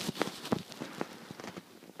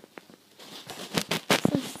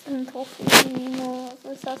 15 Trophäen,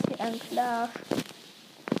 was ist das für ein Clash?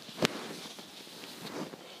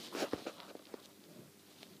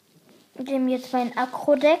 Ich nehme jetzt mein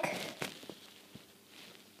Akro-Deck.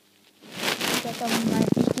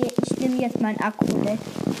 Ich nehme jetzt mein Akro-Deck.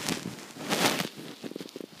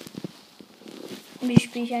 Wie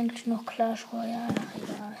spiele ich eigentlich noch Clash Royale? Ach,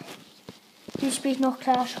 egal. Wie spiele ich noch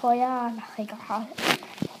Clash Royale? Ach, egal.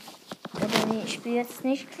 Oder nee, ich spiele jetzt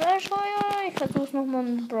nicht Clash Royale. Ich versuche es nochmal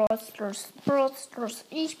mit Brawl Stars. Brawl Stars.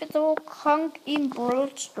 Ich bin so krank in Brawl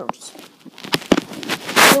Stars.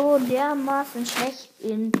 So dermaßen schlecht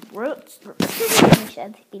in Brawl Stars.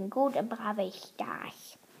 Ich bin gut, aber ich da.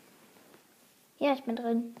 Ja, ich bin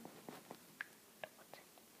drin.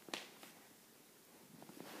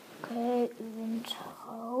 Okay,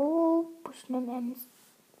 Winterraub. Ich nehme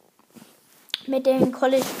mit dem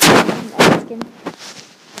College Skin.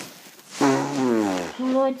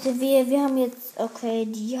 Leute, wir haben jetzt, okay,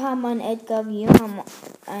 die haben einen Edgar, wir haben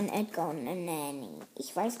einen Edgar und eine Nanny.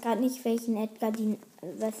 Ich weiß gerade nicht, welchen Edgar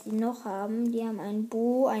was die noch haben. Die haben einen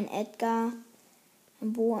Bo, einen Edgar,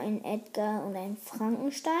 einen Edgar und einen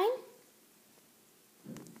Frankenstein,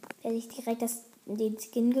 der sich direkt den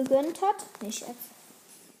Skin gegönnt hat. Nicht jetzt.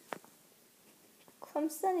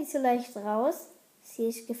 Kommst du nicht so leicht raus? Das hier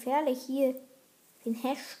ist gefährlich. Hier den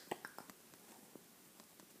Hashtag.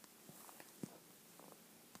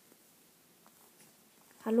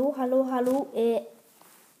 Hallo, hallo, hallo.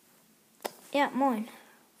 Ja, moin.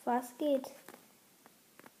 Was geht?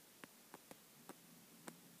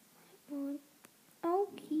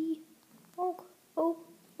 Okay. Oh,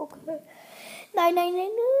 okay. Nein,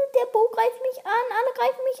 der Bo greift mich an. Alle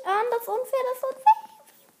greifen mich an. Das ist unfair,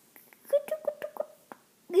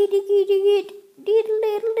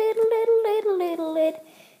 Geht.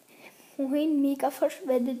 Wohin? Mega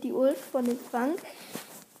verschwendet die Ult von dem Frank.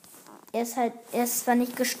 Er ist zwar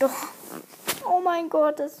nicht gestorben. Oh mein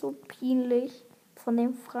Gott, das ist so peinlich. Von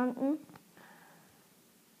dem Franken.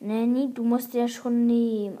 Nanny, du musst ja schon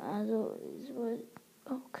nehmen. Also,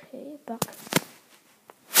 okay, Bug.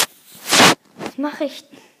 Was mache ich?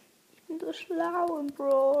 Ich bin so schlau im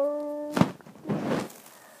Bro.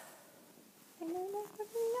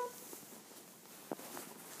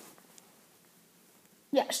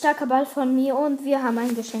 Ja, starker Ball von mir und wir haben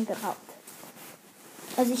ein Geschenk geraubt.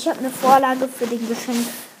 Also ich habe eine Vorlage für den Geschenk.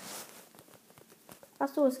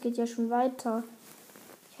 Achso, es geht ja schon weiter.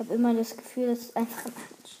 Ich habe immer das Gefühl, dass es einfach...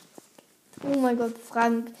 Oh mein Gott,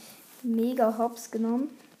 Frank. Mega hops genommen.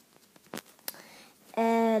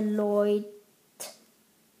 Leute.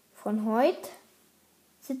 Von heute.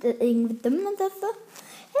 Sind irgendwie dumm und das so?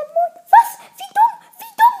 Was? Wie dumm?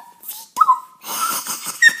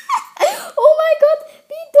 Oh mein Gott,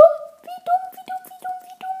 wie dumm.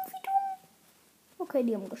 Okay,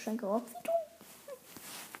 die haben Geschenke geraubt. Wie dumm.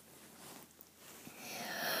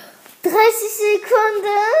 30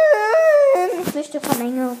 Sekunden. Ich möchte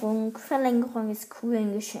Verlängerung. Verlängerung ist cool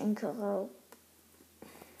in Geschenke.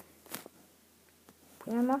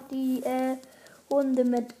 Ja, macht die Runde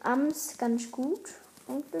mit Ams ganz gut.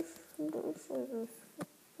 Und das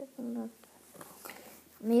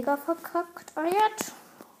mega verkackt. Jetzt.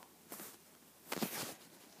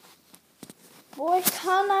 Boah, ich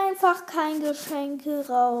kann einfach kein Geschenke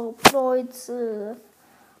raub, Leute.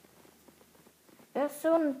 Das ist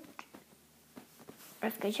so ein...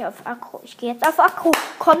 Jetzt gehe ich auf Akro. Ich gehe jetzt auf Akro.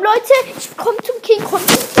 Komm, Leute, ich komme zum King.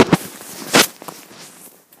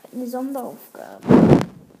 Eine Sonderaufgabe.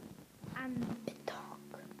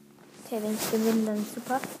 Okay, wenn ich gewinne, dann ist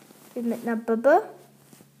super. Ich bin mit einer Bibbe.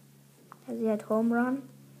 Sie hat Home Run.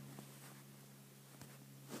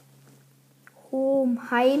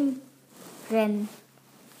 Heimrennen.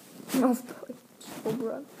 Auf Deutsch. Home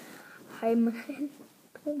Run. Heimrennen.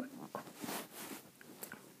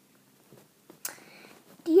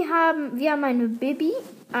 Wir haben eine Bibi,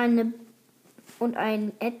 und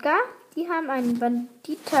einen Edgar. Die haben einen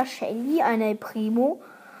Bandita Shelly, eine Primo.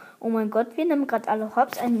 Oh mein Gott, wir nehmen gerade alle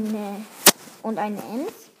Hops, eine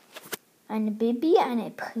Ems. Eine Bibi,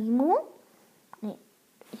 eine Primo. Nee,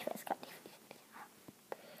 ich weiß gar nicht.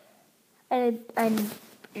 Eine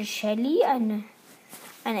Shelly, eine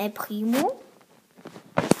El Primo.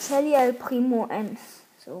 Shelly, El Primo, Ems.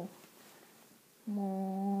 So.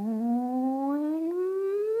 Moin.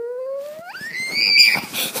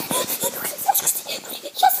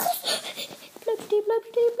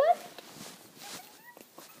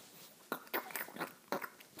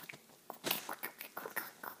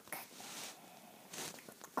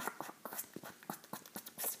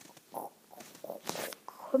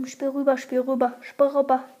 Komm, spiel rüber.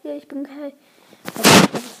 Hier, ich bin geil.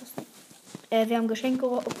 Wir haben Geschenke.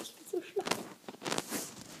 Oh, ich bin so schlau.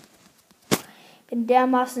 Bin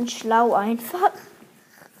dermaßen schlau einfach.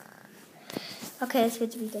 Okay, es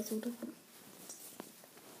wird wieder so.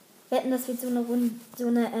 Wir hätten das wird so eine Runde. Ja,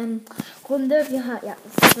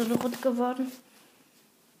 es ist so eine Runde geworden.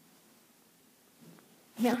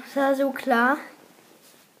 Ja, das war so klar.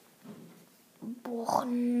 Boah,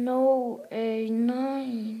 no, ey,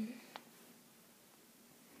 nein.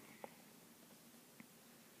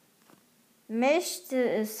 Möchte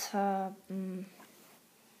es haben.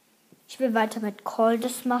 Ich will weiter mit Colt.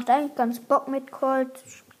 Das macht eigentlich ganz Bock mit Colt.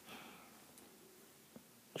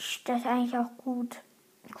 Das ist eigentlich auch gut.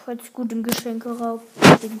 Colt ist gut im Geschenkeraub.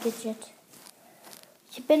 Dem Gadget.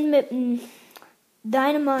 Ich bin mit einem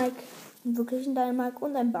Dynamite. Wirklich ein Dynamite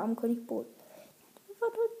und ein Baumkönigboot.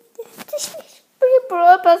 Ich bin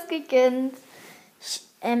Brawl Pass gegönnt.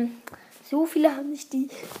 So viele haben sich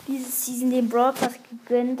dieses Season den Brawl Pass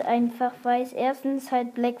gegönnt, einfach weil es erstens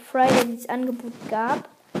halt Black Friday dieses Angebot gab.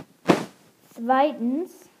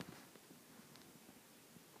 Zweitens,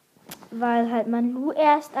 weil halt man nur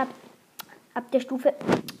erst ab der Stufe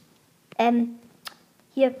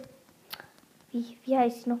hier, wie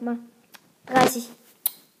heißt es nochmal? 30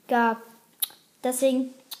 gab.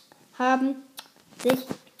 Deswegen haben sich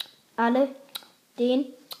alle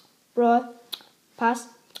den Brawl Pass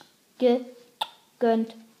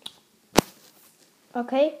gegönnt.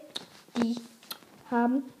 Okay? Die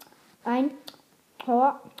haben ein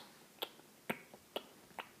Tor.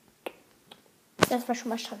 Das war schon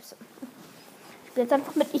mal scheiße. Ich bin jetzt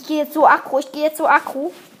einfach mit. Ich gehe jetzt so aggro.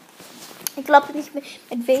 Ich glaube nicht mit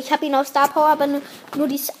ich habe ihn auf Star Power, aber nur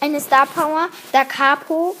die eine Star Power, Da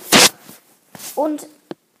Capo und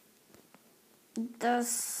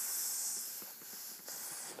das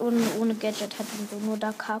ohne Gadget hat ihn so nur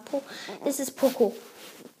Da Capo. Das ist Poco.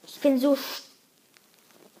 Ich bin so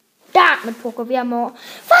stark mit Poco. Wir haben auch,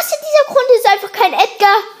 was in dieser Runde ist einfach kein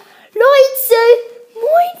Edgar. Leute,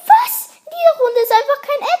 moin, was? In dieser Runde ist einfach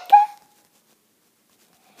kein Edgar.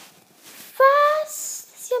 Was?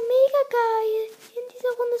 Das ist ja mega geil. Hier in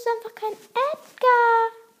dieser Runde ist einfach kein Edgar.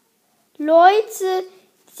 Leute,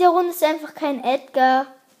 in dieser Runde ist einfach kein Edgar.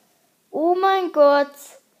 Oh mein Gott.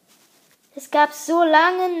 Das gab's so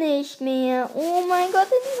lange nicht mehr. Oh mein Gott,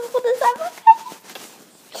 in dieser Runde ist einfach kein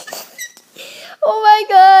Edgar. Oh mein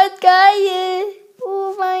Gott, geil.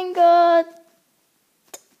 Oh mein Gott.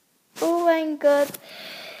 Oh mein Gott.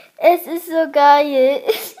 Es ist so geil.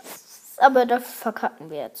 Aber das verkacken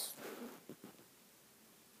wir jetzt.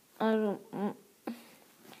 Also.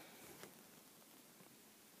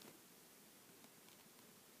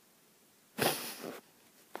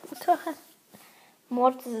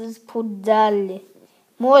 Mord ist brutal.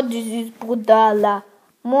 Mord ist brutaler.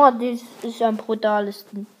 Mord ist am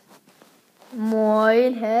brutalsten.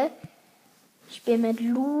 Moin, hä? Ich bin mit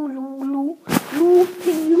Lu.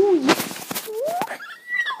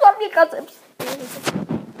 Haben wir gerade selbst.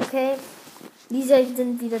 Okay. Diese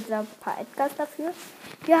sind wieder ein paar Edgars dafür.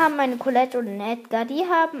 Wir haben eine Colette und einen Edgar. Die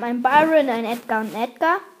haben einen Byron, einen Edgar und einen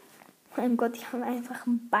Edgar. Oh mein Gott, die haben einfach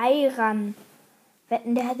einen Byron.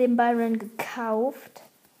 Wetten, der hat den Byron gekauft.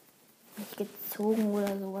 Nicht gezogen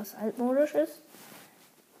oder sowas altmodisch ist.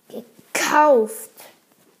 Gekauft.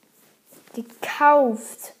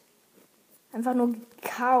 Einfach nur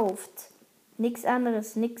gekauft. Nichts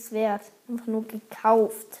anderes, nichts wert. Einfach nur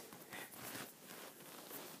gekauft.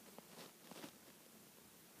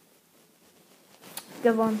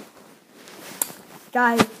 Gewonnen.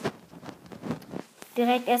 Geil.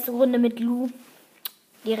 Direkt erste Runde mit Lu.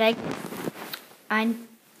 Direkt ein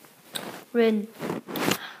Win.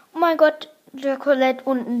 Oh mein Gott, der Colette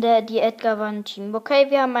und die Edgar waren ein Team. Okay,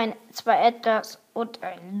 wir haben zwei Edgars und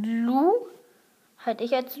ein Lu. Halt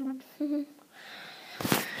ich als Lu.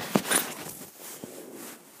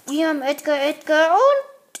 Wir haben Edgar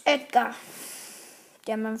und Edgar.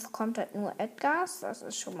 Der Mann bekommt halt nur Edgars. Das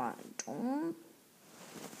ist schon mal dumm.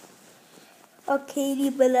 Okay,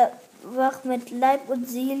 liebe wach mit Leib und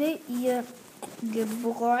Seele, ihr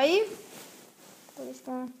Gebräu.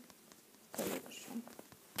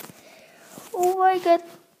 Oh mein Gott.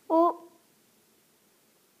 Oh.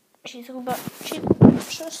 Schieß rüber. Schieß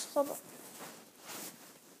rüber.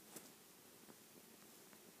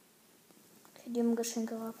 Okay, die haben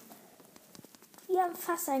Geschenke geraubt. Wir haben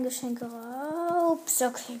fast ein Geschenk geraubt.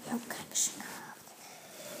 Okay, wir haben kein Geschenk geraubt.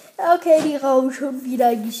 Okay, die rauben schon wieder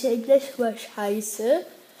ein Geschenk. Das war scheiße.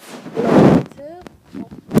 Leute. Wir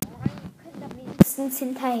können da wenigstens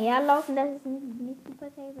hinterherlaufen, dass es nicht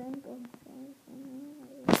super sind.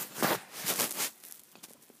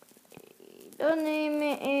 Dann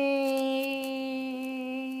nehme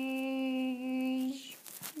ich.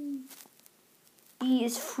 Die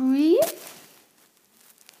ist free.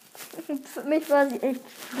 Für mich war sie echt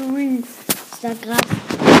free. Ist da gerade.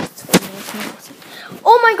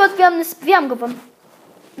 Oh mein Gott, wir haben gewonnen.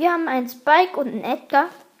 Wir haben einen Spike und einen Edgar.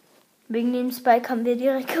 Wegen dem Spike haben wir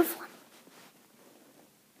direkt gewonnen.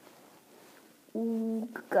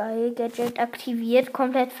 Geil, Gadget aktiviert.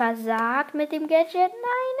 Komplett versagt mit dem Gadget. Nein.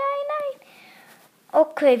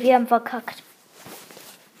 Okay, wir haben verkackt.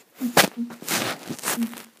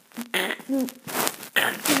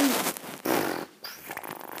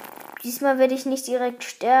 Diesmal werde ich nicht direkt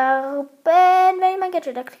sterben, wenn ich mein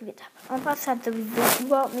Gadget aktiviert habe. Und was hat sowieso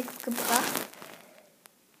überhaupt nichts gebracht.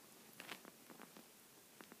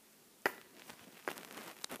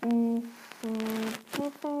 Okay,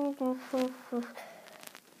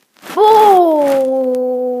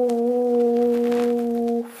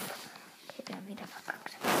 wir haben wieder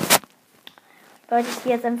verkackt. Leute, ich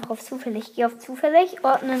gehe jetzt einfach auf zufällig. Ich gehe auf zufällig,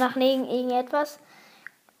 ordne nach neben irgendetwas.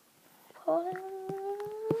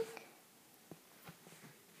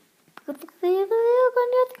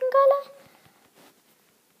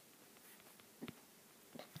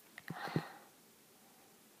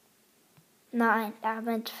 Nein,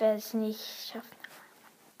 damit werde ich es nicht schaffen.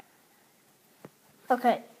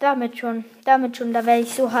 Okay, damit schon, da werde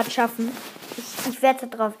ich so hart schaffen. Ich wette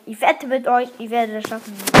drauf. Ich wette mit euch, ich werde das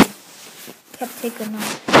schaffen. Ich habe Tick genommen.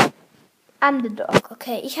 Underdog,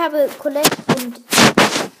 okay. Ich habe Colette und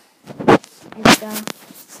Edgar.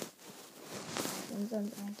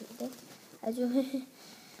 Also,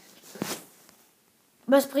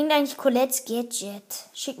 was bringt eigentlich Colettes Gadget?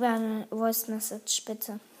 Schick mir eine Voice Message,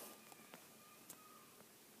 bitte.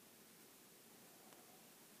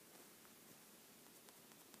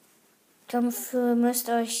 Dafür müsst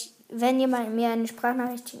ihr euch, wenn ihr mal mir eine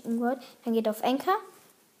Sprachnachricht schicken wollt, dann geht auf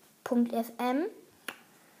anchor.fm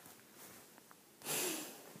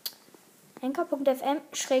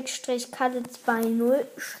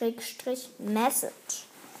anchor.fm/Kalle20/Message.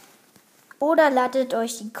 Oder ladet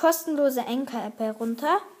euch die kostenlose Anchor-App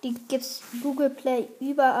herunter. Die gibt's Google Play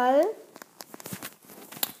überall.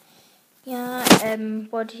 Ja,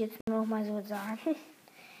 wollte ich jetzt noch mal so sagen.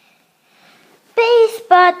 Base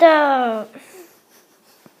Butter!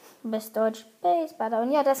 Best Deutsch, Base Butter.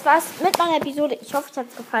 Und ja, das war's mit meiner Episode. Ich hoffe, es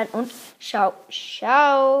hat gefallen und ciao.